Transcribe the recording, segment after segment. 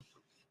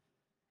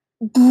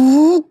That's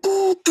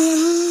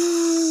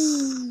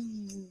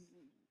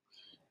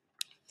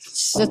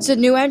a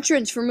new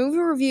entrance for movie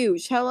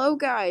reviews. Hello,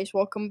 guys.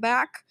 Welcome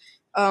back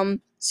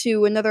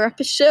to another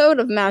episode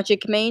of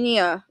Magic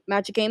Mania.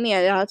 Magic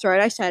Mania. Yeah, that's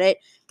right. I said it.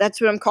 That's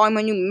what I'm calling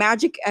my new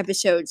magic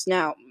episodes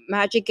now.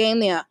 Magic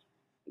Mania.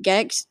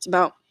 Get it? It's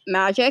about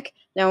magic.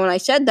 Now, when I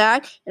said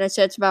that, and I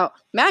said it's about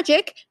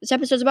magic, this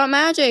episode's about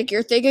magic.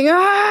 You're thinking,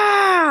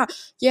 ah!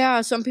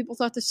 Yeah, some people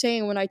thought the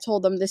same when I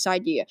told them this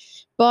idea.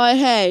 But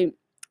hey,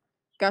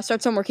 gotta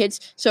start somewhere,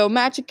 kids. So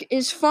magic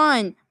is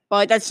fun,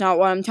 but that's not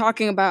what I'm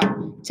talking about.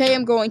 Today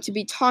I'm going to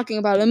be talking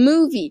about a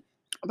movie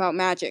about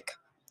magic.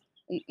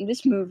 And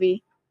this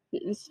movie,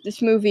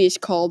 this movie is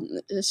called.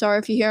 Sorry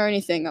if you hear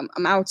anything.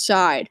 I'm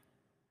outside.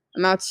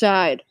 I'm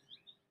outside,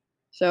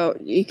 so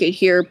you could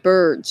hear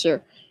birds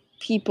or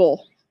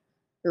people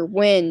or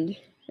wind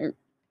or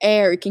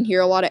air. You can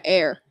hear a lot of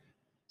air.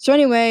 So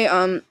anyway,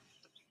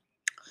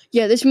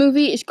 yeah, this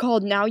movie is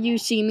called Now You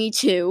See Me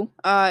Too.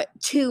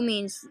 Two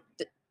means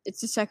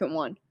it's the second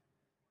one.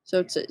 So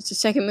it's a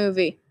second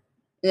movie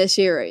in the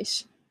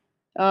series.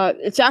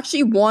 It's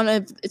actually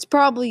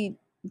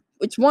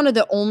it's one of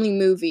the only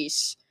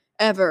movies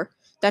ever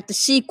that the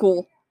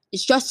sequel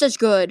is just as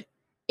good,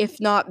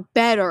 if not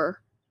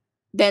better,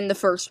 than the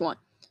first one.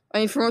 I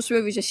mean, for most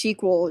movies, a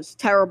sequel is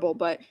terrible,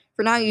 but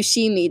for Now You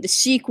See Me, the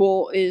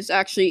sequel is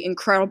actually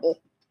incredible.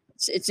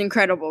 It's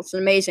incredible. It's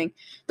amazing.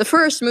 The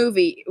first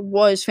movie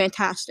was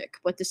fantastic,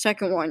 but the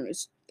second one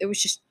was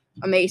just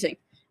amazing.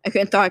 I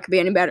couldn't thought it could be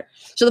any better.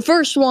 So the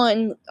first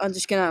one,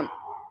 that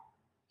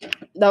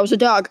was a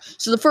dog.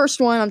 So the first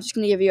one, I'm just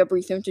going to give you a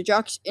brief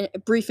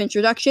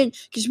introduction,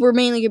 because we're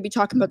mainly going to be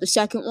talking about the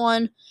second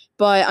one,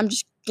 but I'm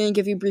just going to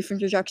give you a brief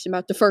introduction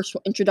about the first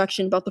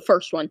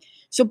one.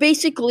 So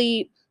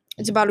basically,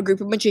 it's about a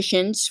group of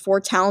magicians, four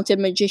talented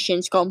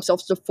magicians, call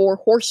themselves the Four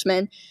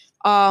Horsemen,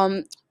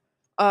 um,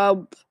 uh,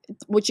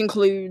 which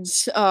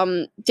includes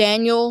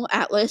Daniel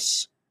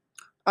Atlas,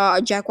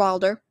 Jack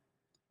Wilder,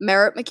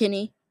 Merritt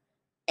McKinney,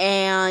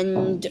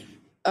 and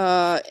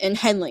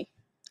Henley,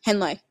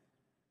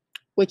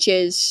 which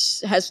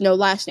has no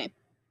last name.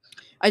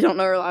 I don't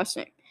know her last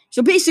name.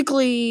 So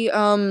basically,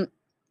 what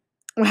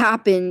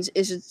happens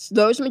is it's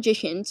those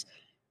magicians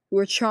who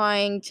are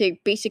trying to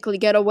basically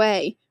get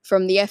away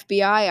from the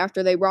FBI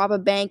after they rob a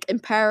bank in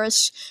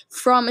Paris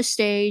from a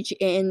stage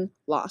in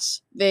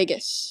Las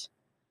Vegas.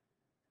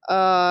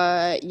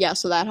 Yeah,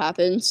 so that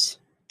happens.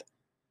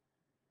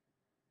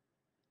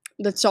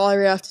 That's all I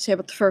really have to say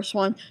about the first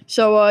one.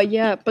 So,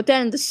 yeah, but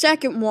then the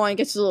second one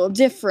gets a little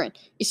different.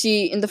 You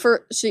see, in the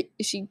first, you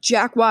see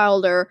Jack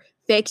Wilder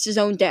fakes his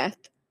own death,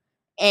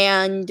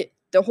 and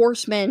the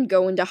horsemen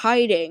go into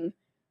hiding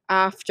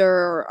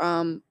after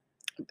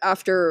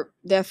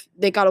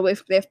they got away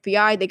from the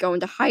FBI. They go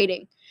into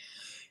hiding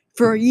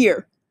for a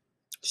year.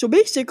 So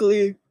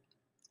basically,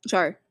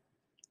 sorry.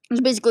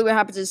 So basically, what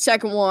happens in the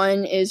second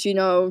one is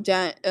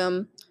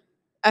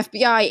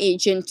FBI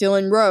agent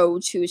Dylan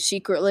Rhodes, who is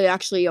secretly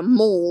actually a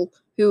mole,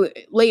 who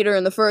later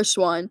in the first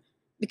one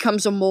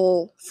becomes a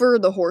mole for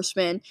the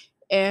Horsemen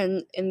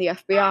and in the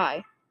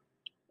FBI.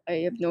 I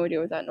have no idea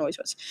what that noise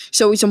was.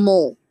 So he's a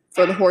mole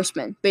for the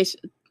Horsemen.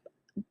 Basically,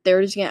 there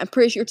it is again. I'm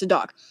pretty sure it's a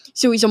dog.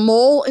 So he's a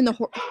mole in the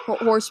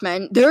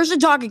Horsemen. There's a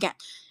dog again,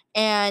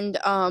 and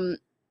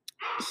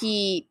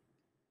he.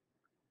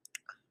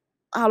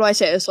 How do I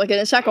say this? Like in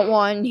the second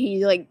one,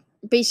 he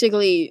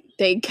basically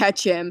they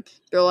catch him.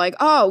 They're like,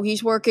 "Oh,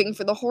 he's working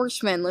for the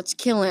Horsemen. Let's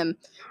kill him."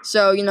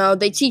 So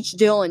they teach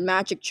Dylan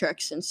magic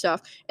tricks and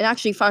stuff. And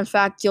actually, fun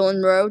fact: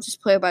 Dylan Rhodes is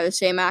played by the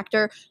same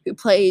actor who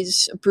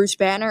plays Bruce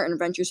Banner in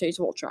Avengers: Age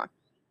of Ultron.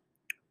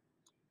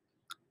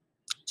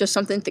 Just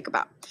something to think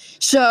about.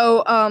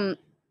 So,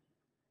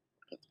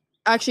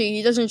 actually,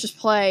 he doesn't just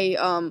play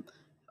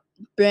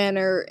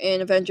Banner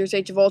in Avengers: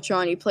 Age of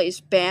Ultron. He plays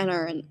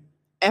Banner in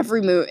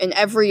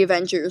every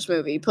Avengers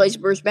movie. He plays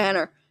Bruce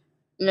Banner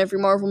in every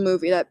Marvel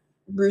movie that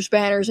Bruce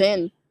Banner's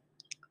in.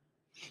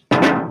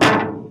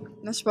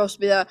 That's supposed to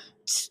be the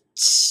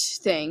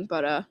thing,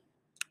 but it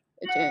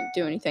didn't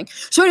do anything.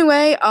 So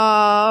anyway,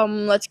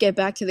 let's get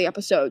back to the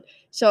episode.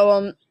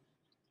 So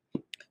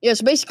yeah,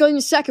 so basically in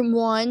the second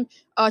one,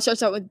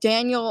 starts out with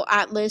Daniel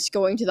Atlas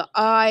going to the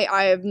Eye.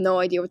 I have no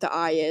idea what the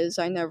Eye is.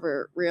 I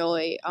never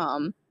really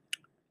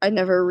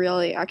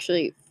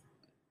actually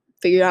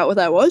figured out what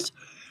that was.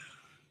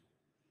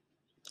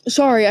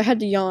 Sorry, I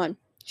had to yawn.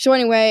 So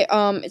anyway,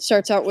 it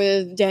starts out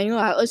with Daniel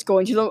Atlas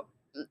going to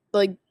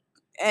the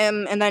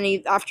and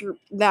then after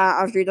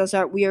he does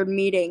that weird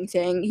meeting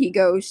thing, he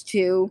goes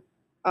to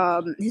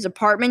his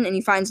apartment and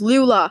he finds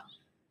Lula,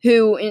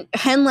 who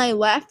Henley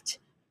left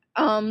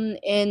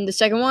in the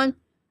second one.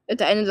 At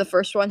the end of the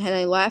first one,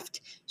 Henley left.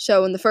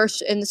 So in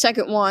the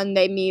second one,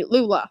 they meet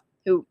Lula,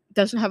 who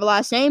doesn't have a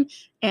last name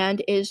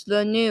and is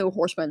the new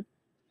horseman.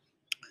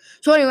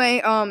 So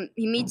anyway,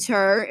 he meets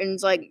her and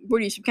is like, "What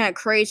are you, some kind of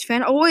crazy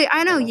fan?" "Oh wait,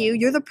 I know you.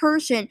 You're the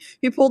person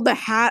who pulled the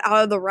hat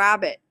out of the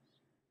rabbit.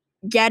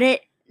 Get it?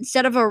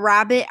 Instead of a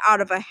rabbit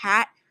out of a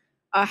hat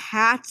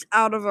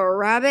out of a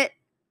rabbit."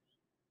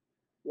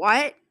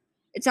 "What?"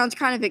 It sounds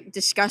kind of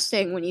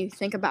disgusting when you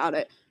think about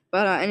it.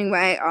 But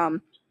anyway,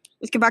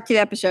 let's get back to the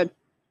episode.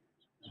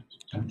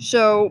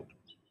 So,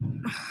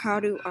 how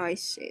do I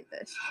say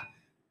this?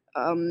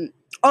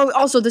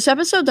 Also, this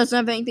episode doesn't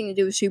have anything to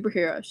do with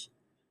superheroes.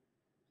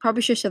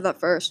 Probably should have said that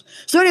first.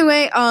 So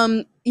anyway,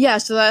 yeah,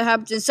 so that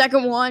happens in the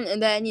second one,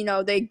 and then,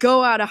 they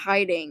go out of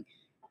hiding,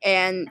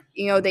 and,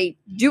 they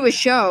do a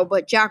show,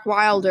 but Jack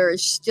Wilder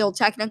is still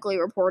technically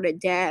reported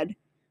dead,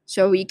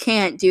 so he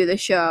can't do the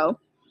show.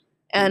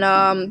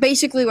 And,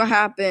 basically what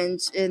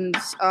happens in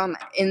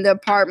the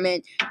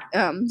apartment,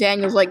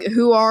 Daniel's like,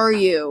 "Who are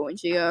you?" And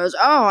she goes,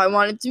 "Oh, I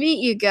wanted to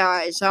meet you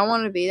guys. I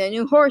want to be the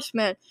new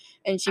Horseman."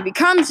 And she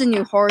becomes the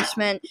new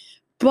Horseman,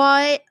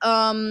 but,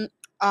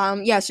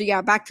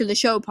 yeah, back to the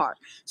show part.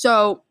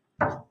 So,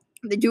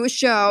 they do a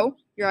show,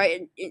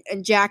 right,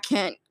 and Jack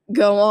can't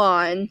go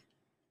on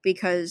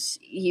because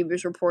he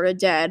was reported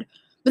dead.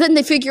 But then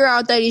they figure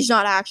out that he's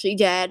not actually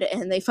dead,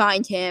 and they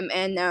find him,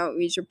 and now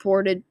he's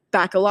reported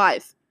back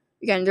alive.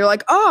 Again, they're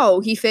like, "Oh,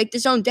 he faked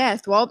his own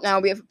death. Well, now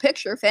we have a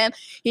picture of him.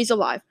 He's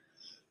alive."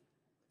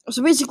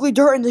 So basically,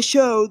 during the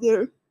show,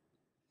 their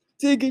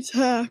thing gets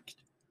hacked.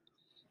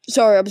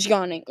 Sorry, I was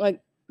yawning.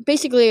 Like,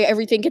 basically,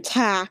 everything gets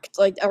hacked.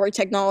 Like, every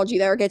technology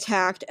there gets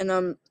hacked,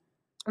 and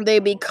they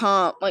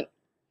become like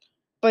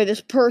by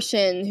this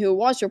person who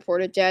was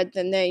reported dead.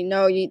 Then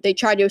they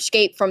try to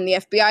escape from the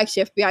FBI because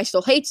the FBI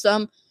still hates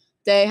them.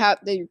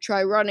 They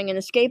try running and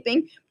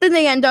escaping. Then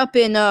they end up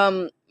in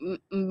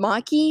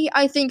Maki,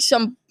 I think,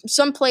 some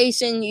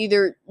place in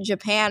either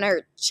Japan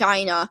or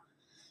China.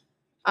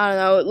 I don't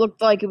know. It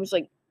looked like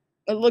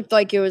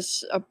it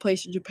was a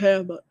place in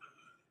Japan, but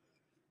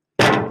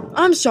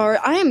I'm sorry.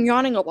 I am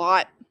yawning a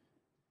lot.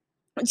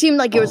 It seemed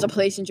like it was a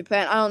place in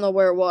Japan. I don't know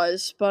where it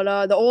was,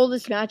 but the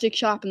oldest magic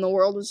shop in the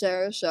world was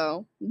there,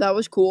 so that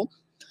was cool.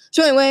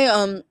 So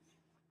anyway,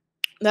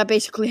 that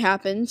basically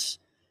happens.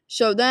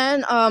 So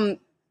then,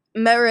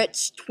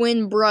 Merritt's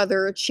twin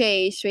brother,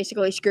 Chase,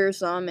 basically screws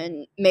them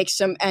and makes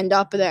them end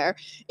up there.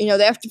 They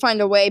have to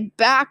find a way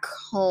back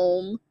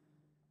home,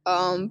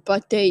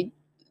 but they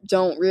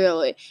don't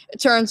really.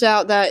 It turns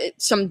out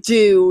that some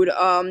dude,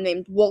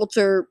 named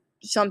Walter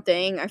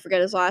something, I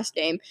forget his last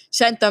name,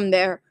 sent them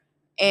there,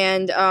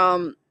 and,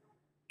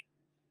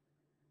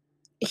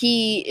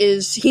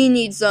 he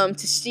needs them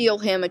to steal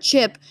him a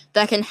chip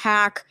that can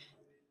hack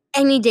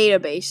any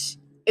database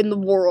in the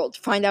world,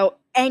 find out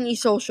any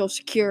social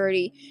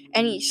security,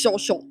 any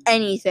social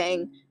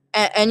anything,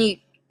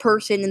 any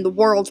person in the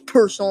world's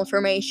personal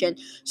information.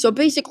 So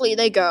basically,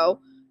 they go,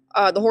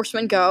 the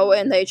Horsemen go,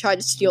 and they try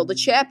to steal the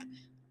chip,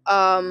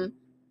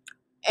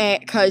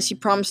 because he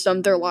promised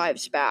them their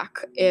lives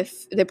back.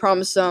 If they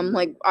promised them,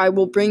 like, "I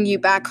will bring you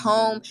back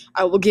home,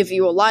 I will give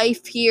you a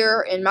life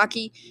here in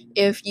Maki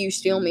if you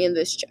steal me in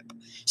this chip."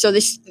 So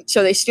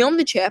they steal him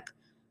the chip.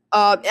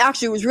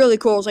 Actually, it was really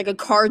cool. It was like a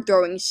card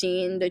throwing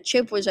scene. The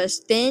chip was as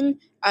thin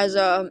as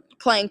a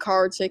playing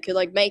card, so they could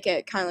like make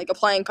it kind of like a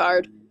playing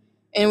card.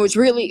 And it was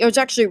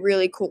actually a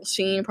really cool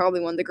scene.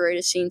 Probably one of the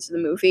greatest scenes in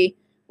the movie,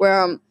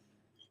 where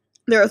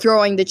they were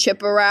throwing the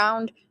chip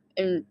around,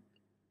 and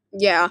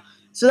yeah,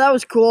 so that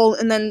was cool.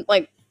 And then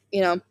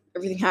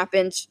everything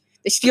happens.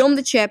 They steal him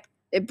the chip.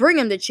 They bring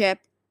him the chip,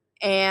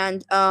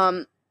 and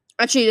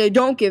actually, they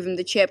don't give him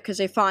the chip because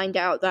they find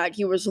out that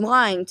he was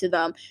lying to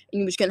them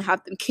and he was going to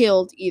have them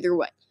killed either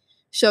way.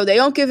 So they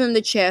don't give him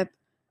the chip.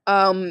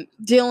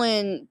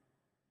 Dylan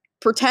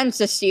pretends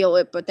to steal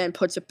it, but then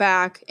puts it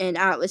back in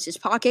Atlas's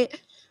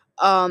pocket.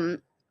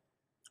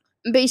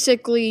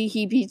 Basically,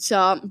 he beats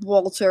up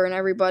Walter and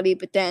everybody,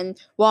 but then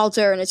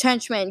Walter and his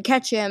henchmen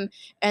catch him,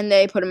 and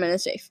they put him in a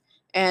safe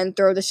and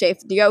throw the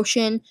safe in the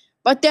ocean.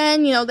 But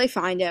then, they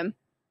find him,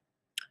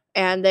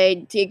 and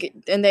they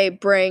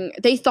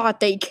thought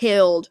they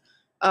killed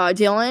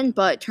Dylan,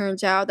 but it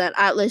turns out that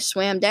Atlas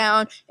swam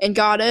down and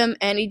got him,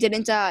 and he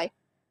didn't die.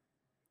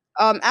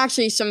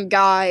 Actually, some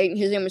guy,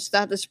 his name was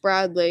Thaddeus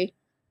Bradley,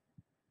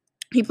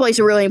 he plays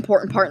a really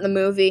important part in the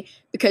movie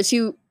because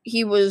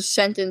he was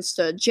sentenced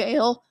to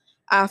jail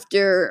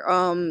after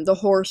the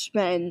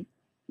Horsemen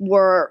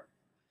were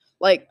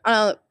like,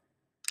 I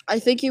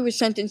think he was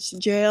sentenced to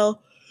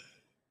jail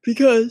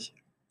because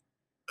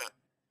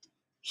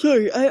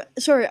sorry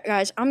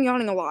guys, I'm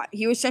yawning a lot.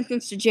 He was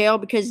sentenced to jail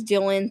because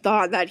Dylan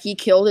thought that he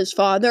killed his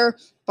father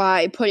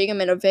by putting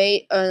him in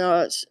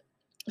a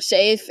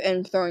safe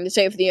and throwing the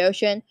safe in the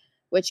ocean,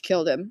 which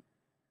killed him.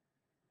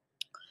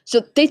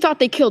 So they thought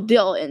they killed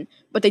Dylan,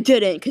 but they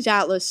didn't because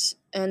Atlas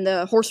and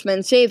the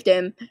Horsemen saved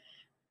him.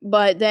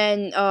 But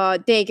then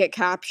they get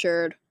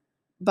captured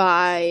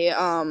by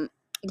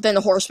then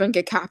the Horsemen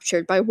get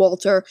captured by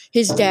Walter,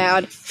 his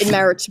dad, and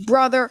Merritt's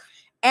brother,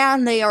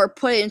 and they are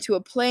put into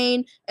a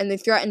plane, and they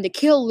threaten to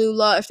kill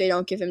Lula if they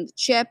don't give him the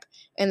chip,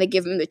 and they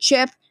give him the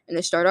chip, and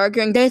they start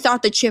arguing. They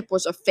thought the chip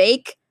was a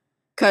fake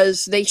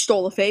because they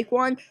stole a fake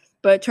one,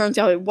 but it turns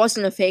out it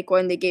wasn't a fake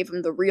one. They gave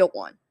him the real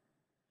one.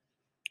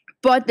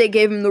 But they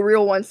gave him the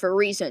real one for a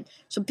reason.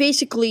 So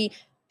basically,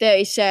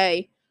 they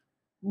say,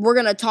 "We're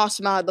going to toss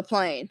him out of the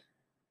plane."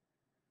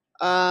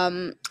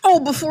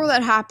 Before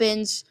that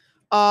happens,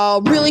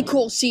 really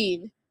cool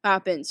scene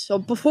happens. So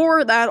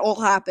before that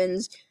all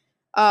happens,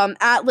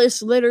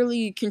 Atlas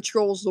literally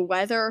controls the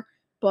weather,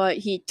 but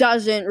he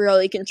doesn't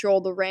really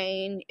control the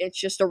rain. It's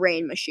just a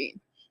rain machine.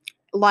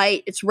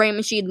 It's rain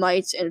machine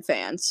lights and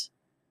fans.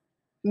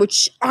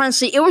 Which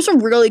honestly, it was a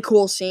really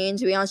cool scene.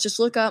 To be honest, just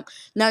look up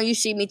Now You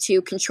See Me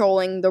Too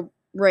controlling the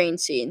rain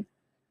scene.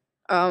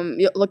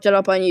 You looked it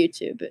up on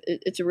YouTube.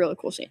 It's a really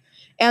cool scene.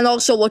 And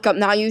also look up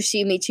Now You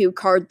See Me Too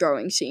card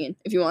throwing scene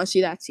if you want to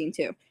see that scene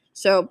too.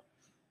 So,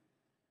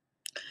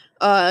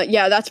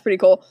 yeah, that's pretty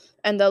cool.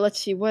 And let's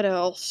see what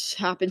else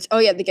happens. Oh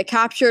yeah, they get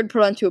captured,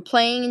 put onto a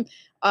plane,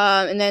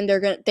 and then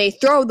they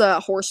throw the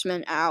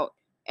horsemen out,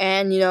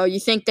 and you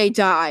think they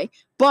die,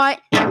 but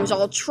it was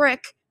all a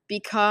trick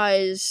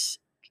because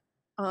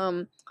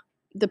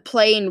the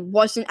plane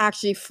wasn't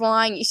actually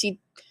flying. You see,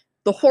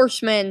 the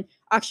horsemen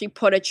actually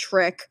put a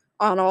trick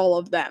on all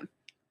of them,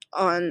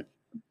 on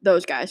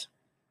those guys.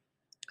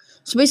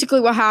 So basically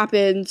what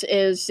happens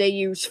is they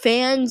use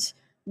fans,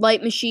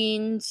 light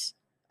machines,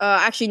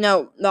 actually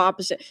no, the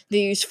opposite. They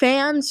use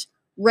fans,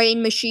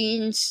 rain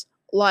machines,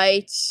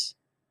 lights,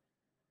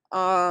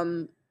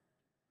 fans,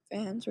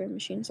 rain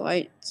machines,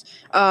 lights,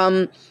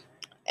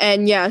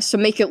 and yeah, so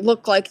make it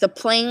look like the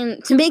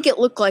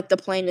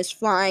plane is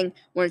flying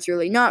when it's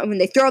really not. When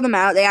they throw them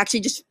out, they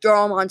actually just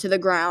throw them onto the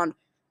ground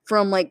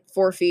from like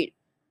 4 feet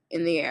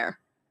in the air.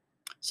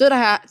 So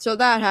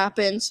that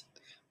happens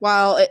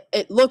while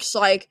it looks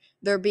like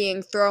they're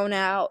being thrown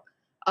out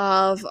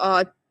of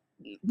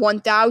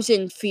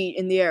 1,000 feet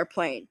in the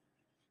airplane,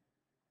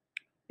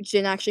 which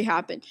didn't actually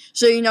happen.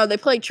 So they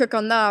play a trick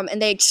on them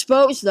and they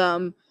expose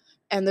them,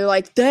 and they're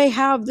like, they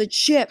have the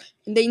chip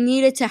and they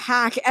needed to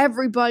hack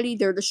everybody.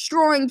 They're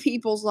destroying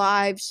people's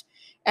lives,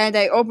 and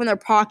they open their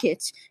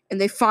pockets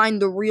and they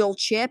find the real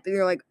chip, and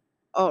you're like,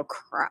 oh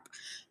crap.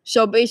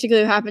 So basically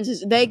what happens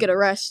is they get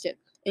arrested,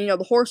 and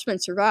the horsemen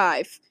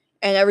survive,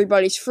 and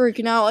everybody's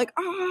freaking out like,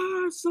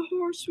 it's the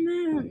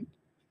horsemen.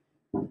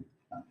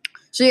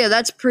 So yeah,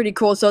 that's pretty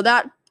cool. So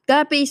that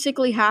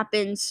basically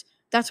happens.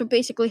 That's what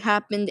basically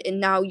happened in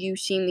Now You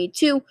See Me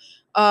Too.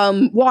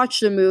 Watch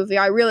the movie.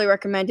 I really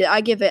recommend it.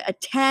 I give it a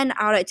 10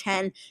 out of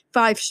 10,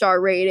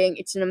 5-star rating.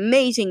 It's an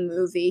amazing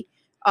movie.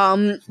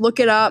 Look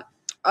it up.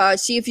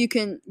 See if you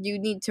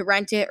need to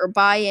rent it or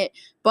buy it.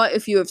 But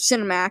if you have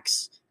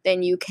Cinemax,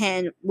 then you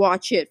can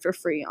watch it for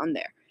free on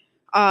there.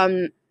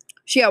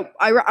 So yeah,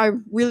 I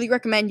really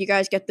recommend you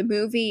guys get the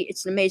movie.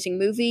 It's an amazing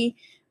movie.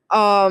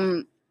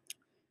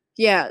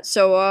 Yeah,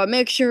 so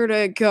make sure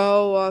to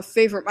go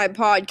favorite my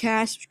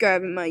podcast,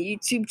 subscribe to my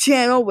YouTube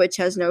channel, which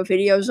has no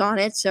videos on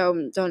it,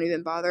 so don't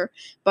even bother.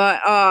 But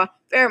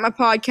favorite my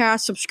podcast,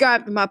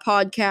 subscribe to my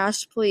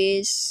podcast,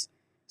 please.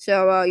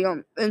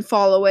 So and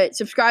follow it.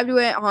 Subscribe to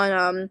it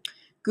on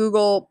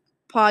Google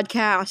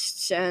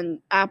Podcasts and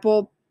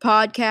Apple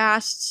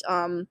Podcasts.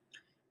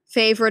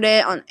 Favorite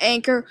it on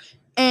Anchor,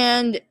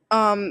 and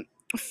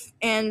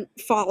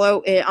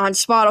follow it on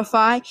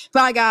Spotify.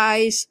 Bye,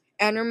 guys,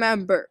 and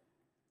remember.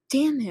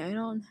 Damn it, I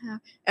don't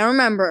have. And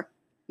remember,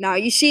 now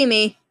you see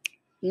me,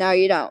 now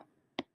you don't.